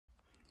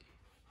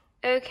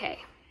Okay.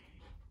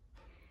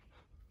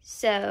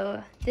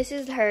 So this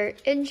is her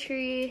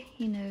entry,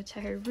 you know,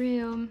 to her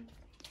room.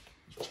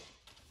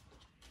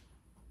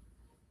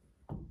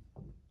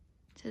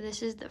 So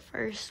this is the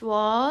first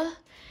wall.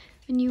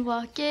 When you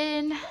walk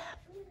in,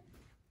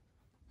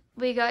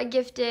 we got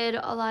gifted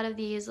a lot of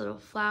these little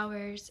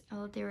flowers.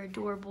 Oh, they were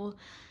adorable.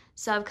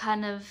 So I've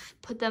kind of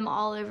put them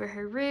all over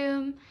her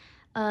room.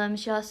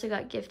 She also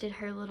got gifted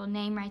her little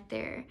name right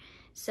there.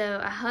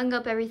 So I hung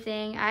up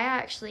everything. I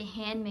actually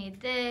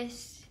handmade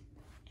this.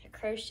 I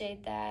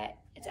crocheted that.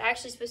 It's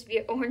actually supposed to be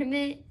an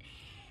ornament,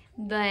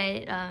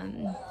 but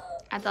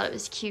I thought it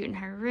was cute in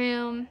her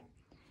room.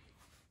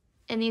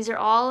 And these are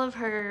all of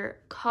her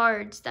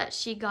cards that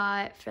she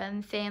got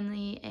from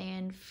family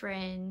and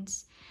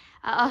friends.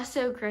 I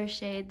also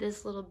crocheted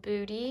this little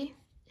booty.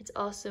 It's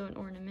also an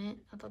ornament.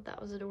 I thought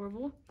that was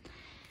adorable.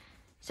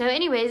 So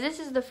anyways, this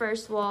is the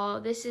first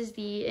wall. This is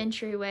the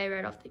entryway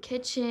right off the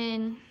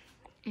kitchen.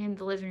 And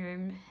the living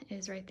room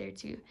is right there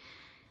too.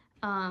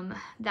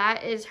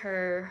 That is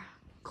her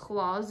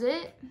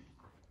closet.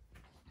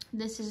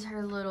 This is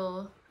her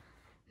little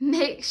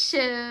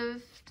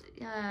makeshift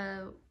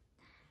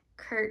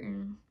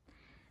curtain.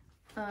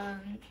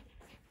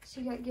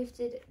 She got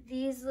gifted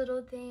these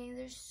little things.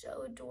 They're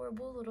so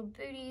adorable, little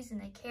booties in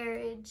a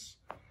carriage.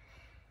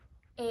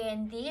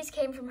 And these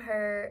came from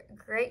her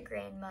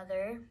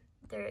great-grandmother.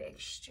 They're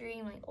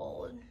extremely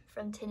old,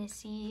 from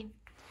Tennessee.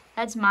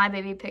 That's my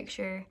baby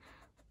picture,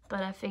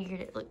 but I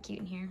figured it looked cute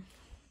in here.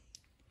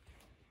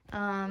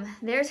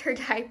 There's her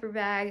diaper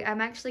bag. I'm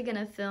actually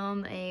gonna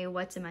film a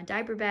what's in my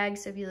diaper bag,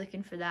 so be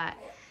looking for that.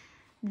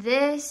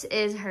 This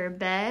is her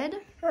bed.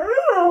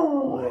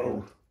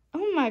 Oh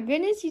my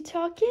goodness, you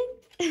talking?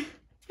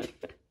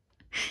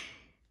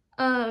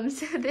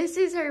 So this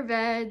is her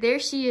bed. There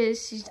she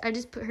is. I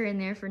just put her in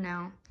there for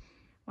now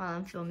while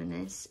I'm filming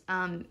this.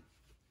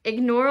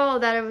 Ignore all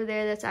that over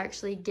there. That's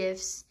actually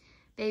gifts,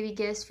 baby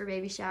gifts for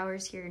baby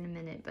showers here in a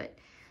minute. But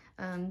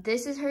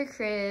this is her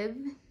crib.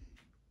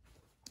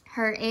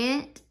 Her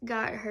aunt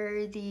got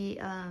her the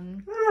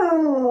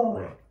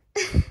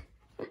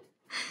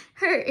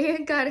her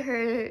aunt got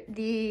her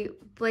the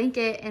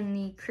blanket and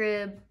the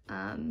crib.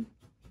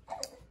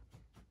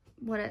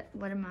 What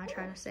am I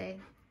trying to say?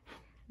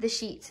 The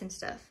sheets and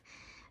stuff.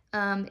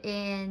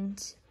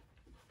 And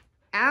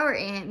our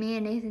aunt, me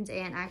and Nathan's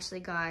aunt, actually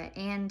got,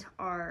 and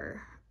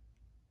our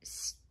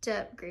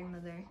step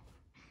grandmother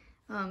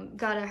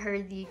got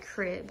her the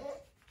crib.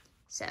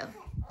 So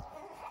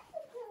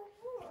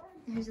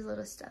there's a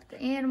little stuffed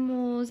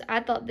animals. I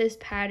thought this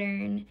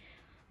pattern,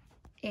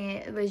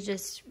 it was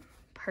just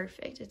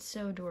perfect. It's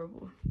so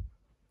adorable.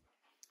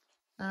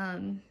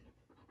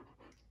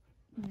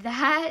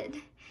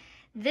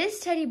 This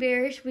teddy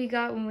bear we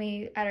got when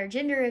we at our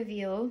gender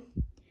reveal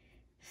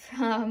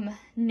from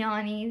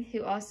Nani,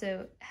 who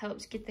also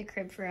helps get the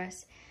crib for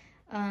us.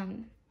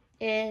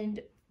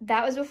 And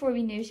that was before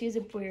we knew she was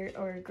a boy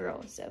or a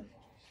girl, so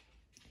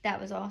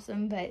that was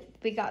awesome. But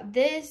we got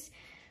this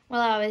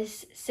while I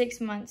was 6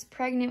 months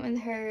pregnant with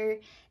her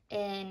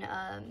in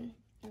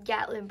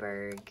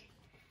Gatlinburg,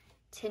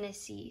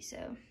 Tennessee.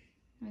 So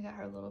I got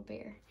her little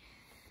bear.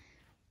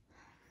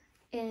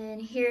 And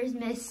here's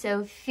Miss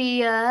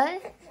Sophia.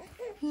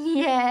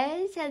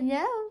 Yes,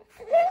 hello.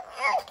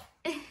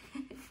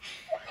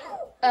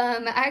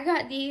 I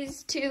got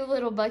these two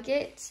little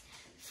buckets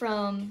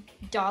from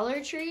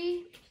Dollar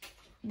Tree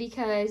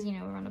because, you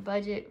know, we're on a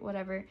budget,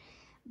 whatever.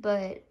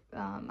 But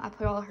I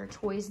put all her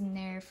toys in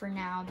there for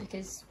now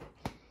because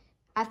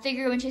I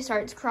figure when she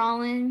starts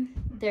crawling,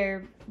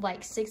 they're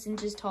like 6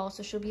 inches tall,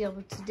 so she'll be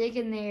able to dig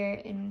in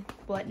there and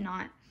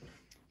whatnot.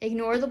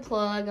 Ignore the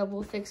plug. I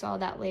will fix all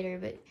that later,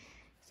 but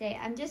say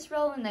I'm just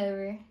rolling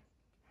over.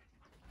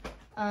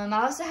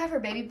 I also have her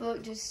baby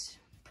book just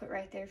put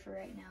right there for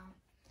right now.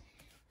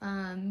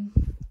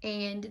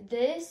 And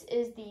this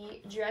is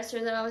the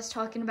dresser that I was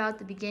talking about at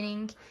the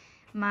beginning.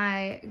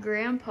 My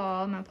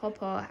grandpa, my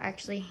pawpaw,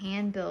 actually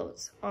hand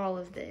built all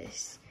of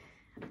this.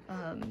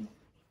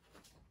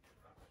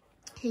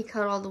 He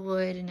cut all the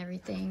wood and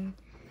everything.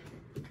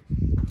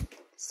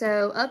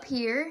 So up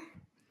here,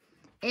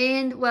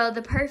 and well,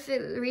 the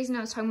reason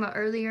I was talking about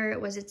earlier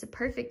was it's a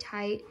perfect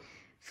height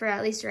for,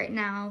 at least right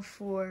now,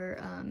 for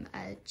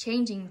a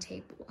changing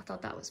table. I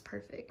thought that was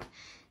perfect.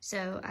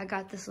 So I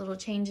got this little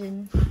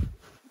changing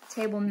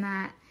table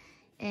mat,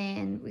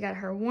 and we got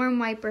her warm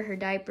wiper, her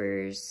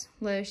diapers,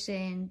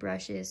 lotion,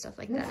 brushes, stuff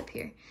like that up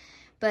here.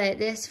 But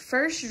this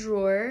first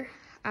drawer,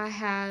 I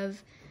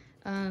have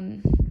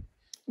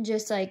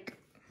just like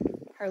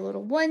her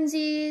little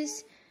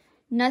onesies,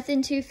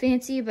 nothing too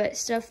fancy, but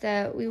stuff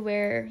that we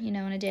wear, you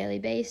know, on a daily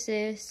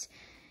basis.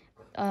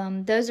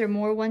 Those are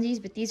more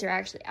onesies, but these are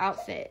actually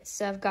outfits.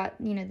 So I've got,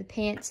 you know, the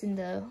pants and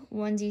the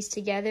onesies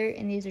together,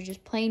 and these are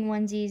just plain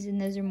onesies, and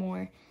those are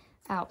more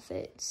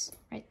outfits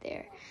right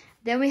there.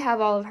 Then we have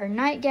all of her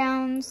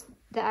nightgowns,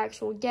 the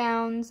actual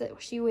gowns that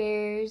she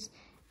wears,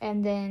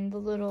 and then the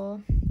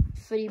little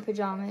footy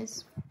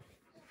pajamas.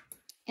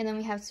 And then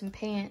we have some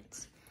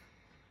pants,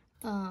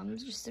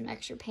 just some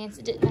extra pants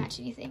that didn't match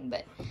anything,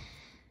 but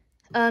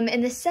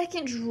In the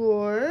second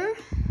drawer,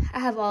 I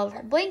have all of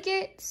her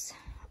blankets,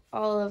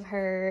 all of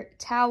her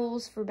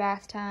towels for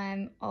bath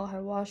time, all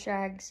her wash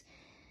rags.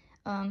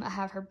 I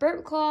have her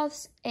burp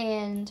cloths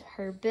and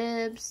her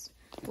bibs,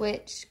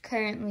 which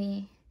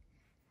currently,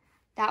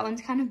 that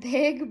one's kind of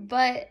big,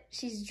 but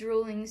she's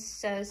drooling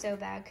so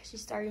bad because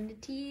she's starting to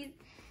teeth,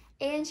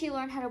 and she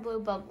learned how to blow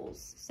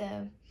bubbles.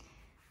 So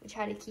we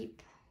try to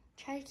keep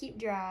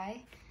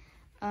dry.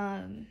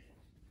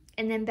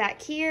 And then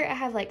back here, I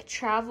have like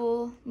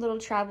little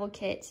travel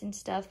kits and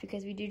stuff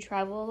because we do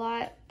travel a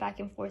lot back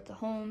and forth to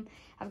home.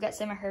 I've got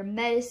some of her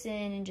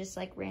medicine and just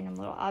like random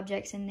little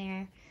objects in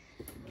there.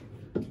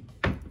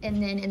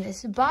 And then in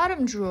this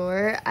bottom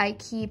drawer, I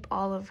keep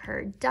all of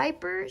her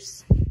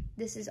diapers.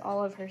 This is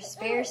all of her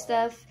spare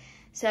stuff.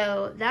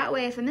 So that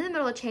way, if I'm in the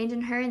middle of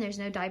changing her and there's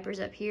no diapers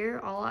up here,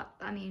 I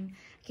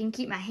can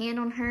keep my hand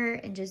on her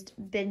and just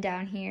bend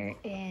down here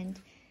and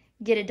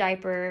get a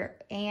diaper.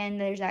 And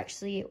there's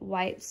actually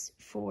wipes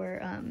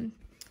for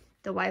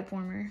the wipe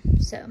warmer.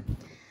 So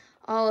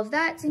all of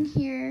that's in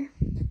here.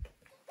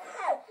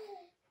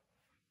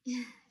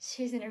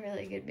 She's in a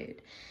really good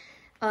mood.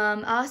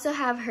 I also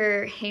have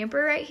her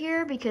hamper right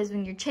here because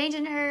when you're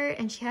changing her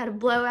and she had a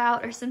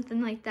blowout or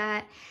something like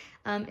that,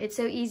 it's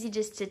so easy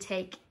just to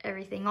take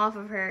everything off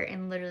of her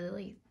and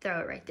literally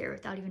throw it right there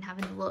without even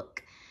having to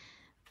look.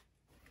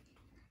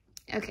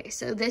 Okay,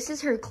 so this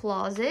is her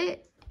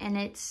closet, and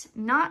it's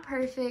not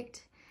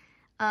perfect.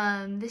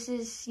 This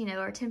is, you know,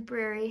 our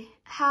temporary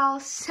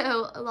house,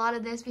 so a lot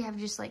of this we have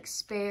just like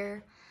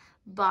spare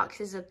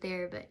boxes up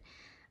there, but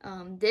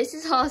this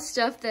is all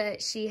stuff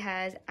that she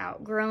has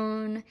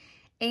outgrown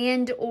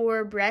and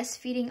or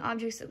breastfeeding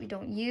objects that we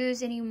don't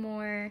use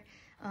anymore.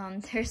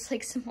 There's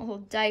like some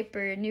old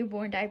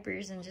newborn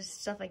diapers and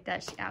just stuff like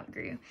that she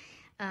outgrew.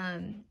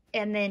 And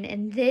then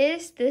in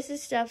this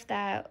is stuff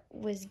that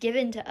was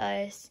given to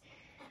us.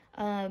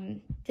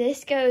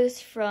 This goes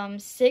from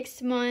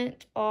 6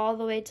 months all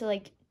the way to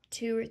like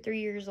 2 or 3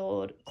 years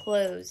old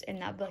clothes in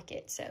that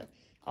bucket. So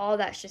all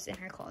that's just in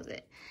her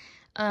closet.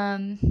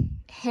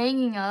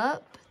 Hanging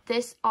up,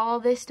 all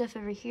this stuff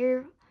over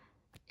here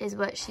is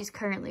what she's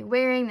currently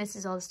wearing. This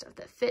is all the stuff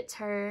that fits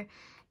her.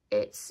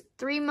 It's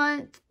 3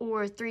 month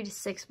or 3 to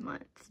 6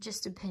 month,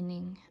 just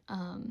depending.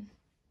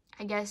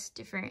 I guess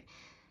different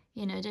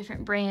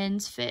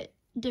brands fit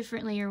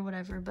differently or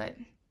whatever, but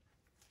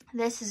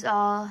this is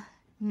all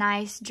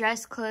nice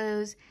dress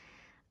clothes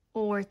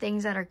or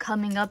things that are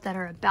coming up that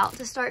are about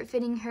to start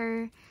fitting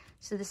her.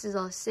 So this is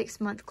all 6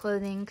 month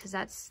clothing because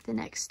that's the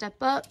next step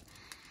up.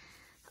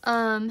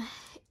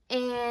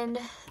 And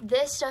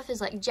this stuff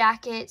is like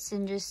jackets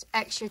and just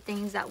extra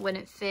things that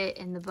wouldn't fit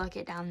in the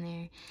bucket down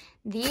there.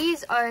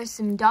 These are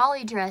some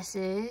dolly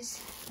dresses.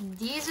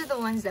 These are the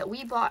ones that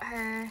we bought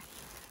her,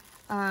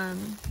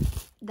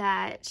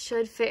 that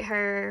should fit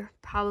her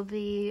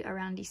probably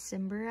around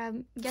December,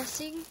 I'm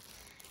guessing.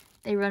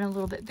 They run a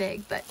little bit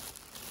big, but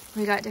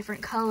we got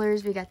different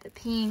colors. We got the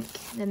pink,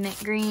 the mint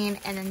green,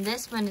 and then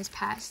this one is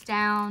passed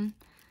down.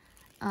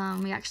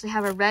 We actually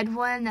have a red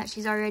one that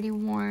she's already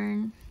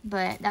worn,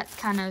 but that's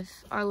kind of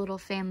our little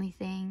family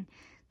thing.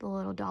 The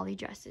little dolly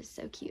dresses,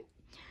 so cute.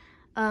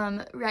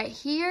 Right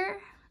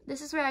here,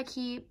 this is where I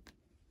keep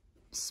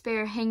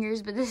spare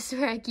hangers, but this is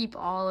where I keep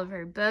all of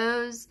her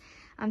bows.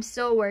 I'm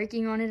still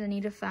working on it. I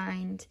need to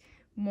find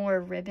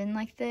more ribbon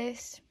like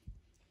this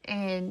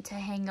and to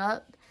hang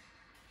up.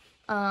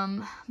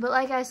 But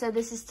like I said,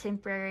 this is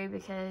temporary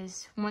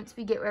because once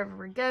we get wherever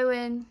we're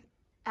going,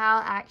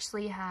 I'll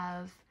actually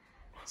have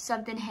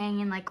something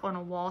hanging like on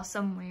a wall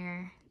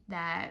somewhere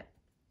that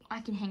I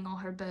can hang all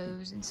her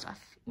bows and stuff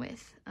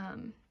with.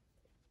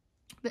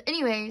 But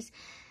anyways,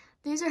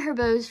 these are her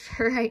bows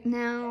for right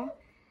now.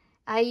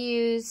 I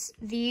use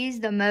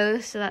these the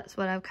most, so that's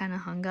what I've kind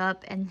of hung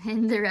up, and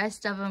then the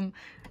rest of them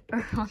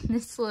are on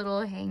this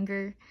little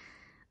hanger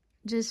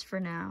just for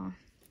now.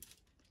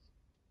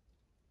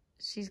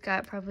 She's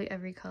got probably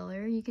every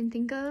color you can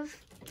think of.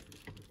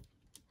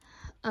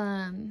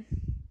 And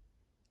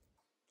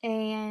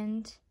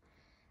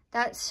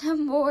that's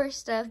some more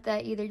stuff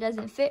that either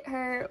doesn't fit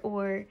her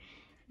or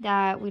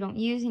that we don't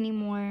use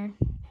anymore.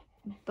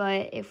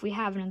 But if we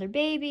have another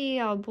baby,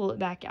 I'll pull it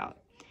back out.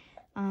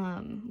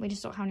 We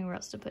just don't have anywhere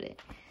else to put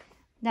it.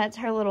 That's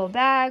her little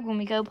bag when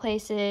we go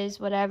places,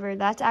 whatever.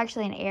 That's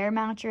actually an air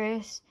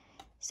mattress.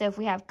 So if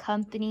we have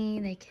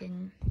company,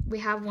 we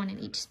have one in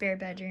each spare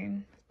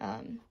bedroom.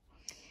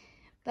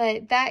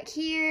 But back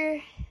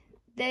here,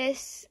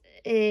 this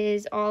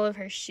is all of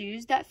her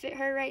shoes that fit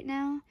her right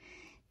now.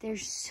 They're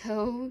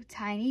so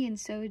tiny and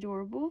so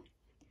adorable.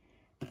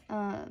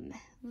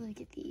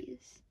 Look at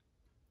these.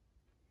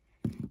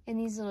 And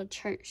these little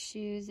church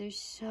shoes, they're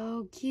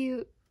so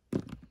cute.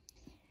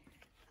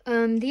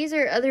 These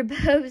are other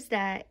bows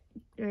that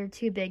are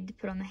too big to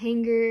put on the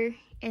hanger.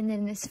 And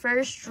then this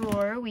first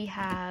drawer, we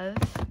have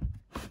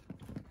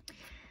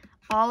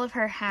all of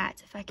her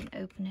hats. If I can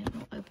open it,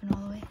 it'll open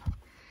all the way.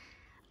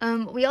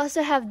 We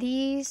also have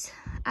these.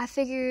 I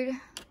figured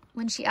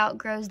when she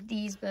outgrows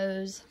these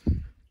bows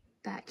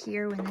back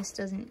here, when this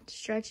doesn't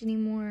stretch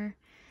anymore,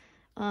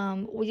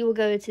 we will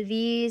go to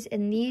these,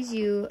 and these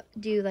you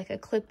do like a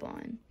clip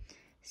on.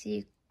 So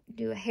you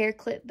do a hair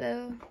clip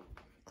bow,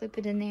 clip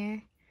it in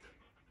there.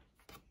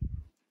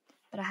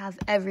 But I have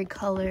every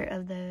color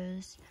of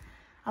those.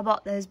 I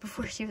bought those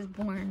before she was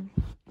born.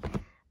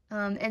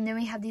 And then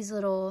we have these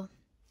little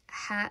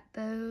hat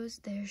bows.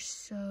 They're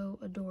so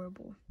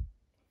adorable.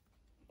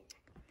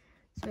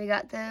 So we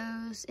got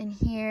those in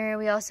here.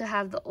 We also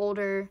have the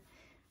older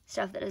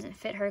stuff that doesn't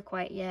fit her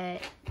quite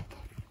yet.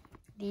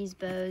 These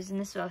bows, and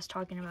this is what I was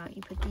talking about.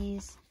 You put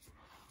these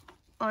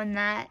on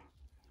that.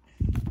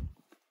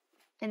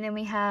 And then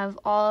we have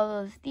all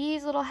of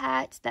these little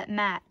hats that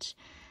match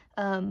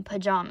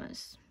pajama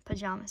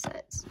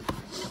sets.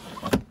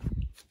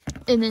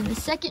 And then the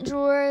second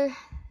drawer,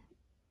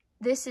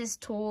 this is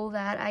tulle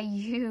that I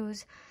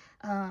use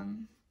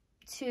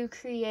to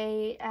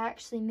create. I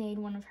actually made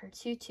one of her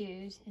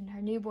tutus in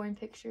her newborn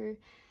picture.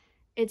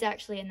 It's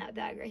actually in that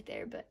bag right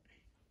there, but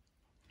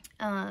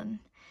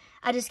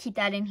I just keep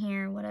that in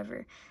here,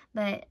 whatever.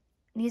 But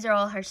these are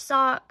all her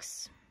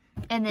socks.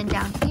 And then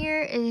down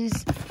here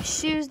is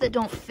shoes that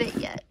don't fit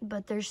yet,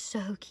 but they're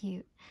so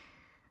cute.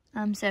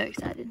 I'm so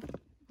excited.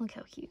 Look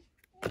how cute.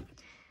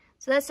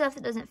 So that's stuff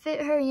that doesn't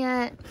fit her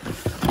yet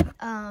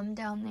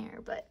down there,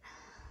 but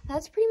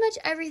that's pretty much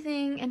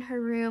everything in her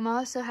room. I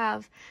also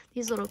have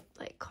these little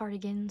like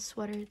cardigan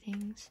sweater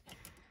things.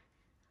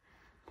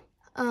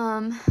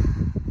 Her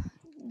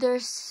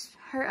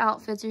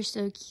outfits are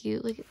so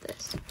cute. Look at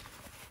this.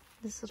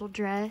 This little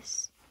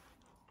dress.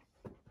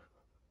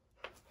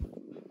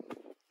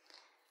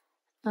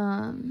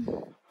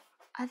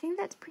 I think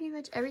that's pretty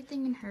much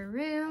everything in her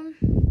room.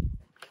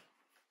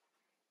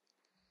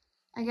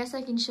 I guess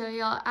I can show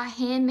y'all. I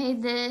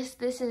handmade this.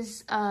 This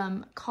is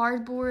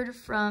cardboard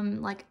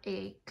from like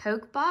a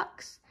Coke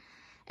box.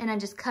 And I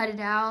just cut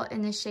it out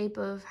in the shape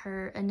of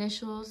her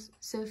initials,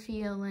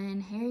 Sophia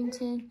Lynn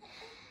Harrington.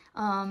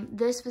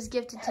 This was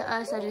gifted to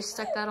us. I just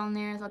stuck that on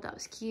there. I thought that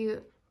was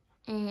cute.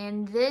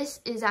 And this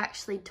is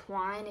actually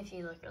twine if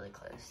you look really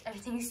close.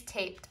 Everything's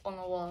taped on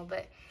the wall,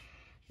 but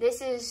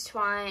this is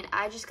twine.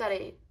 I just got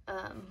a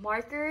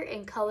marker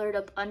and colored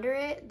up under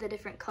it the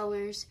different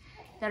colors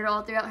that are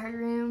all throughout her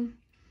room.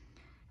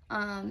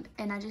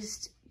 And I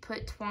just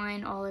put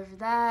twine all over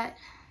that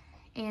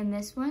and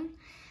this one.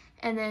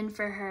 And then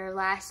for her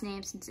last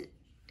name, since it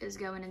is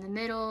going in the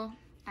middle,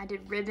 I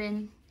did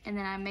ribbon, and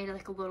then I made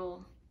like a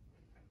little,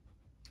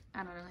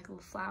 I don't know, like a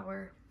little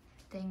flower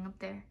thing up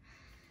there.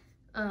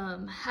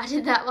 I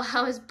did that while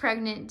I was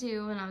pregnant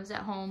too, when I was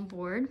at home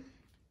bored.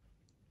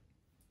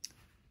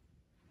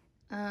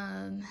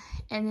 And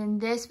then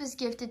this was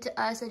gifted to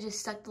us. I just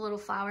stuck the little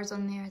flowers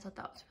on there. I thought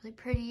that was really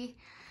pretty.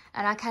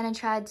 And I kind of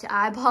tried to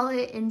eyeball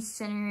it and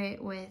center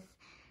it with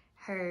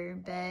her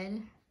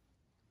bed.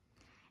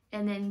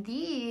 And then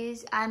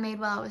these I made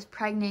while I was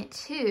pregnant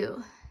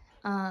too.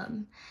 I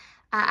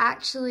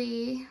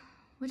actually,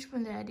 which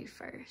one did I do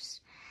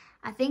first?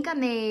 I think I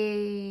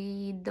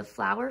made the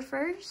flower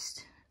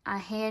first. I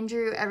hand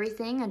drew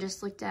everything. I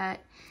just looked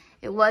at,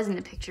 it was in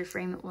a picture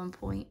frame at one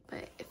point,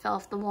 but it fell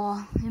off the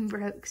wall and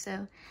broke.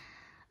 So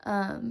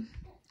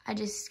I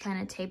just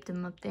kind of taped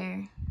them up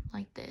there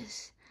like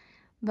this.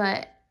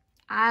 But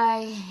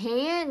I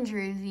hand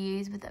drew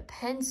these with a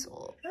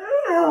pencil.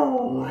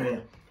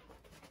 Ow.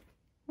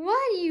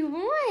 What do you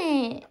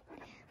want?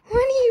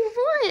 What do you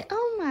want?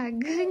 Oh my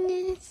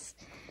goodness.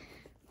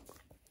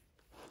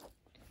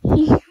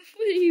 What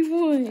do you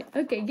want?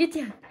 Okay, get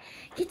down.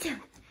 Get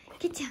down.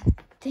 Get down.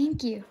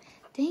 Thank you.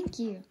 Thank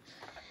you.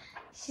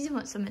 She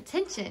wants some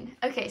attention.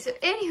 Okay, so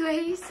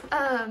anyways,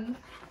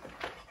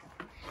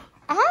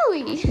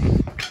 Allie.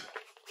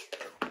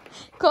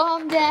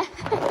 Calm down.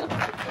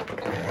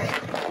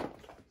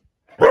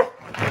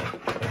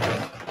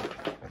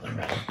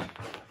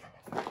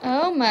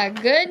 Oh my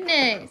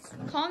goodness.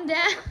 Calm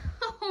down.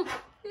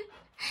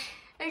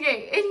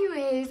 Okay,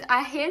 anyways,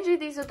 I hand drew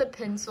these with a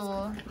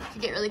pencil. If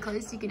you get really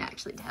close, you can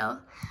actually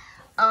tell.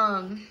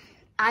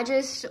 I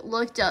just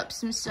looked up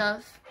some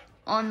stuff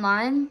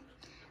online,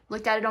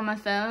 looked at it on my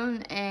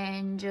phone,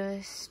 and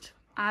just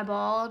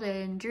eyeballed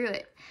and drew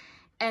it.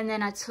 And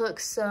then I took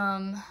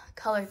some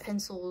colored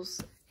pencils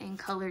and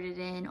colored it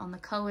in on the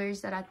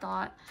colors that I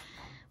thought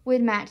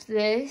would match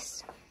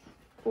this.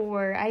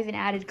 Or I even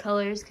added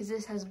colors because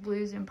this has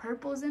blues and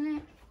purples in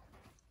it.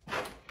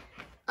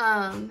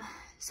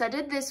 So I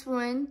did this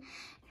one,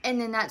 and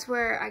then that's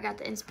where I got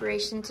the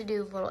inspiration to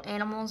do the little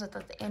animals. I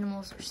thought the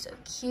animals were so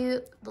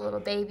cute. The little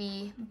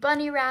baby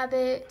bunny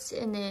rabbits,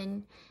 and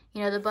then,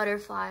 you know, the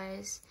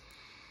butterflies.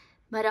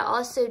 But I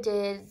also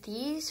did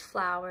these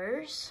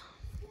flowers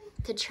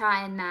to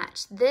try and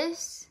match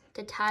this,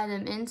 to tie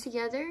them in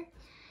together.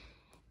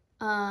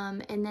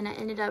 And then I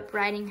ended up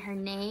writing her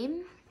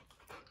name.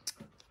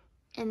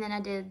 And then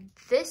I did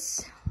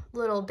this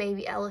little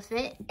baby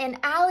elephant, and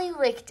Allie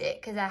licked it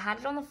because I had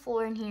it on the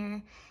floor in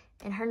here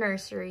in her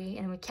nursery,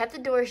 and we kept the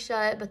door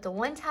shut, but the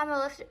one time I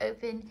left it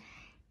open,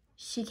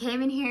 she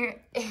came in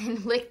here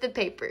and licked the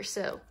paper,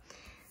 so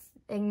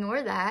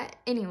ignore that.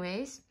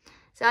 Anyways,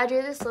 so I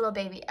drew this little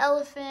baby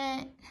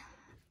elephant.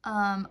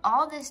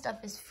 All this stuff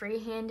is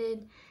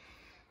free-handed.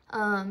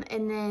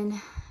 And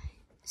then,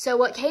 so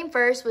what came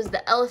first was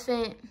the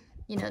elephant,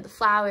 you know, the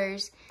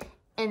flowers,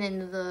 and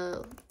then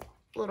the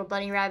little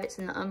bunny rabbits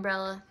and the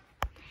umbrella.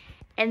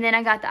 And then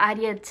I got the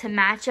idea to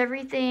match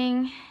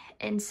everything.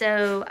 And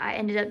so I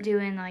ended up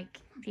doing like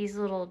these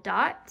little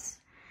dots.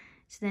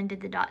 So then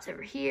did the dots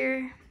over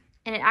here.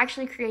 And it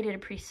actually created a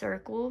pretty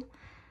circle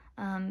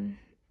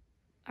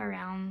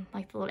around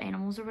like the little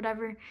animals or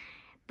whatever.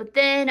 But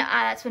then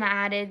that's when I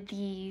added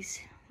these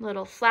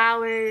little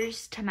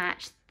flowers to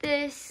match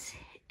this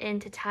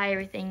and to tie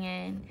everything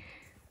in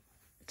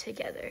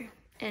together.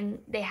 And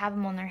they have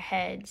them on their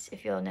heads,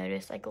 if you'll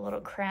notice, like a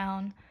little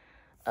crown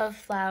of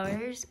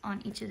flowers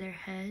on each of their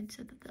heads.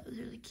 I thought that was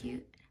really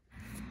cute.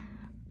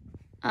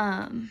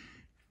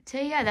 So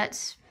yeah,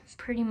 that's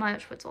pretty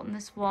much what's on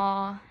this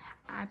wall.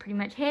 I pretty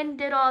much hand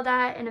did all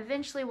that, and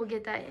eventually we'll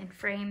get that in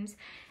frames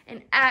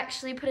and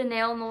actually put a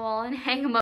nail in the wall and hang them up.